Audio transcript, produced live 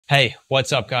Hey,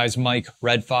 what's up guys? Mike,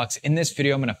 Red Fox. In this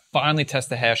video, I'm going to finally test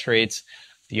the hash rates,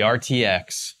 the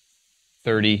RTX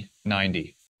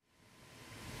 3090.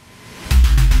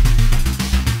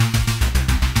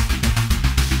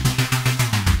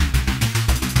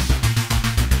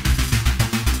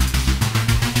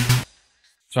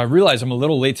 So I realize I'm a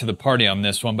little late to the party on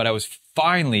this one, but I was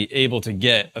finally able to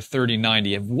get a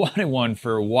 3090. I've wanted one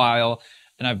for a while,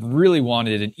 and I've really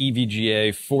wanted an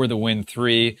EVGA for the Win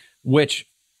 3, which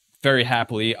very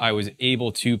happily I was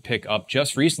able to pick up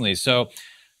just recently. So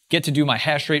get to do my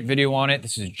hash rate video on it.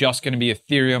 This is just going to be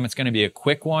Ethereum. It's going to be a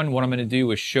quick one. What I'm going to do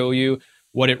is show you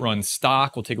what it runs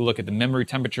stock. We'll take a look at the memory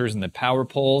temperatures and the power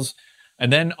pulls.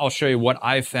 And then I'll show you what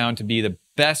I've found to be the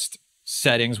best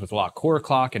settings with a lot of core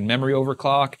clock and memory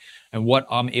overclock and what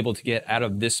I'm able to get out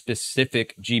of this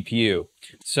specific GPU.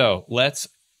 So let's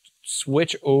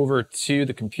switch over to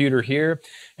the computer here,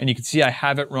 and you can see I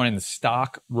have it running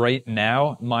stock right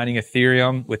now, mining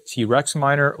Ethereum with T-Rex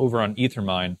miner over on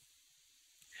Ethermine.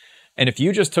 And if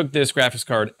you just took this graphics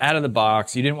card out of the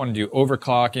box, you didn't want to do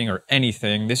overclocking or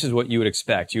anything, this is what you would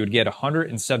expect. You would get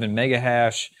 107 mega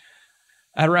hash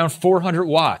at around 400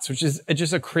 watts, which is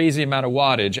just a crazy amount of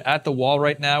wattage. At the wall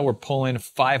right now, we're pulling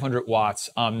 500 watts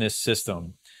on this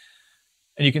system.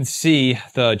 And you can see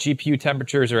the GPU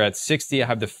temperatures are at 60. I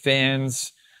have the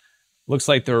fans, looks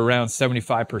like they're around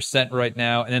 75% right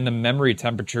now. And then the memory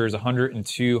temperature is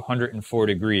 102, 104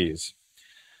 degrees.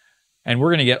 And we're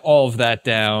going to get all of that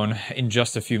down in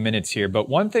just a few minutes here. But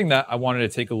one thing that I wanted to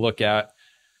take a look at,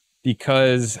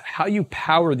 because how you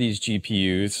power these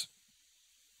GPUs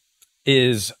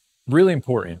is really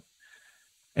important.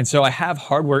 And so I have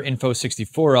hardware info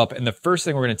 64 up, and the first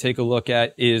thing we're going to take a look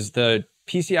at is the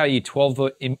PCIe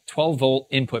 12 volt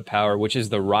input power, which is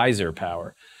the riser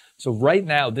power. So right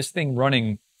now, this thing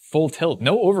running full tilt,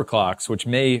 no overclocks, which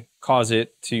may cause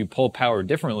it to pull power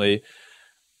differently.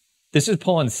 This is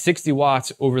pulling 60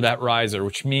 watts over that riser,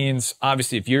 which means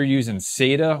obviously if you're using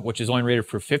SATA, which is only rated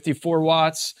for 54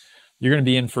 watts, you're going to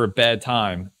be in for a bad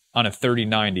time on a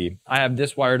 3090. I have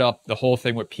this wired up, the whole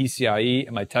thing with PCIe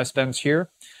and my test bench here.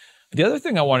 But the other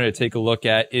thing I wanted to take a look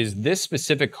at is this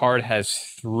specific card has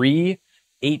 3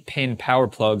 8-pin power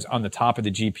plugs on the top of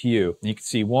the GPU. And you can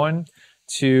see 1,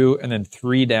 2, and then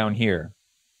 3 down here.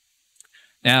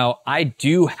 Now, I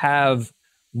do have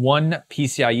one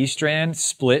PCIe strand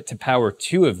split to power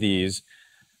 2 of these.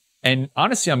 And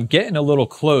honestly, I'm getting a little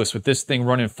close with this thing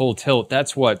running full tilt.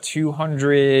 That's what,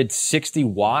 260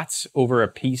 watts over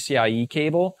a PCIe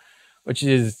cable, which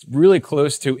is really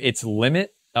close to its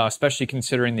limit, especially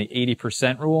considering the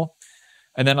 80% rule.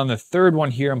 And then on the third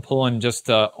one here, I'm pulling just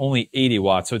only 80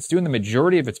 watts. So it's doing the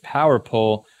majority of its power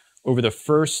pull over the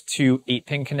first 2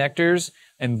 8-pin connectors,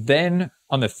 and then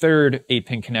on the third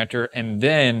 8-pin connector, and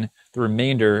then the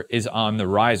remainder is on the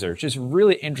riser. It's just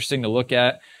really interesting to look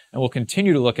at, and we'll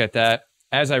continue to look at that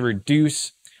as I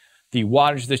reduce the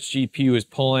wattage this GPU is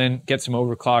pulling, get some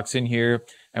overclocks in here,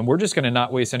 and we're just gonna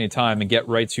not waste any time and get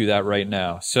right to that right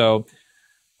now. So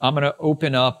I'm going to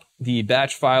open up the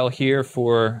batch file here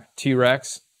for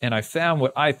T-Rex, and I found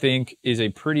what I think is a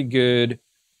pretty good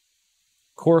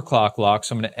core clock lock.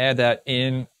 So I'm going to add that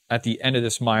in at the end of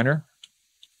this miner.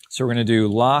 So we're going to do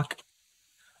lock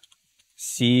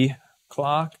C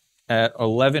clock at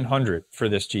 1100 for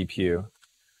this GPU.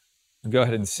 I'll go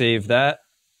ahead and save that,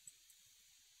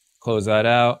 close that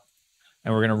out,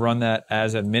 and we're going to run that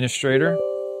as administrator.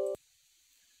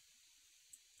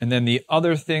 And then the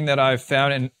other thing that I've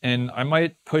found, and I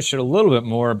might push it a little bit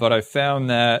more, but I found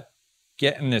that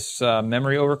getting this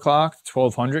memory overclock,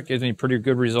 1200, gives me pretty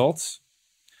good results.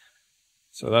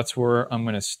 So that's where I'm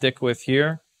going to stick with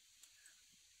here.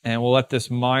 And we'll let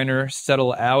this miner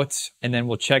settle out, and then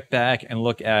we'll check back and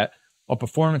look at what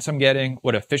performance I'm getting,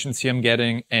 what efficiency I'm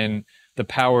getting, and the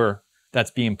power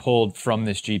that's being pulled from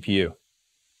this GPU.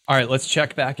 All right, let's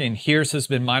check back in here. So it's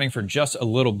been mining for just a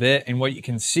little bit, and what you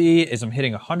can see is I'm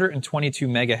hitting 122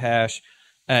 mega hash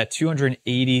at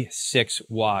 286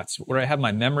 watts. Where I have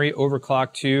my memory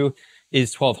overclocked to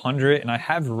is 1200, and I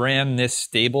have ran this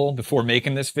stable before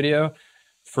making this video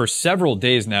for several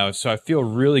days now, so I feel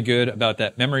really good about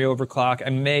that memory overclock. I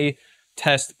may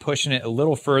test pushing it a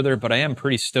little further, but I am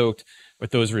pretty stoked with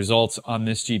those results on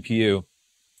this GPU.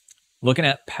 Looking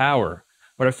at power,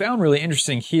 what I found really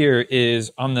interesting here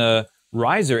is on the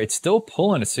riser, it's still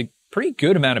pulling a pretty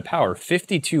good amount of power,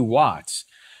 52 watts.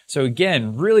 So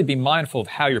again, really be mindful of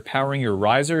how you're powering your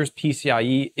risers.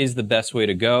 PCIe is the best way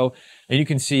to go. And you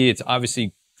can see it's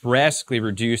obviously drastically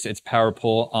reduced its power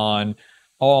pull on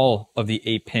all of the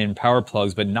 8-pin power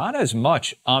plugs, but not as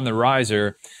much on the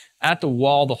riser. at the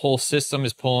wall, the whole system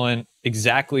is pulling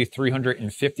exactly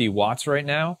 350 watts right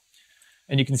now.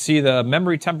 And you can see the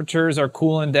memory temperatures are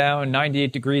cooling down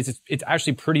 98 degrees. It's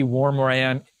actually pretty warm where I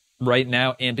am right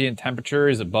now. Ambient temperature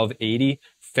is above 80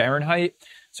 Fahrenheit.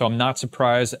 So I'm not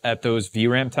surprised at those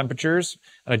VRAM temperatures.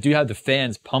 And I do have the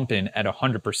fans pumping at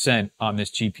 100% on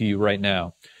this GPU right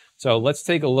now. So let's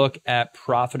take a look at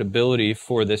profitability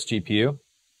for this GPU.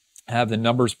 I have the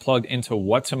numbers plugged into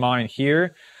what to mine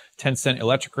here, 10-cent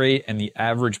electric rate, and the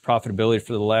average profitability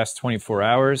for the last 24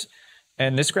 hours.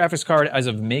 And this graphics card, as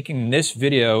of making this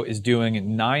video, is doing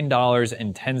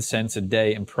 $9.10 a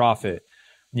day in profit.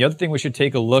 The other thing we should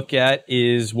take a look at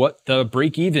is what the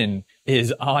break even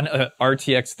is on a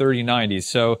RTX 3090.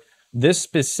 So this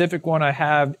specific one I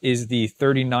have is the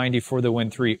 3090 for the Win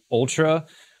 3 Ultra,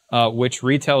 which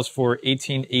retails for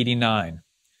 $1889.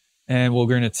 And we're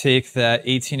going to take that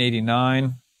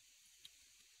 $1889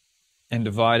 and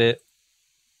divide it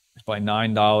by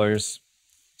 $9.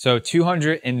 So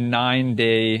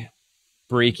 209-day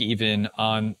break even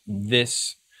on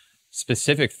this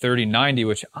specific 3090,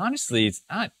 which honestly, it's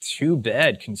not too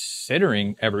bad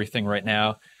considering everything right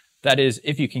now. That is,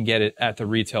 if you can get it at the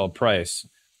retail price.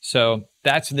 So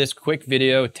that's this quick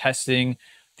video testing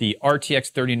the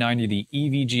RTX 3090, the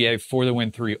EVGA for the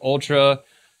Win 3 Ultra.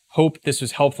 Hope this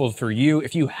was helpful for you.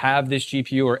 If you have this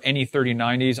GPU or any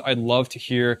 3090s, I'd love to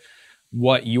hear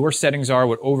what your settings are,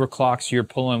 what overclocks you're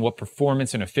pulling, what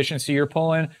performance and efficiency you're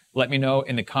pulling. Let me know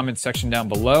in the comments section down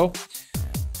below.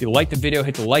 If you like the video,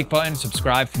 hit the like button,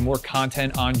 subscribe for more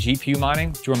content on GPU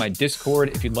mining. Join my Discord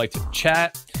if you'd like to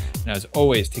chat. And as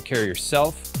always, take care of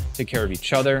yourself, take care of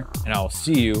each other, and I'll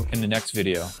see you in the next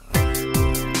video.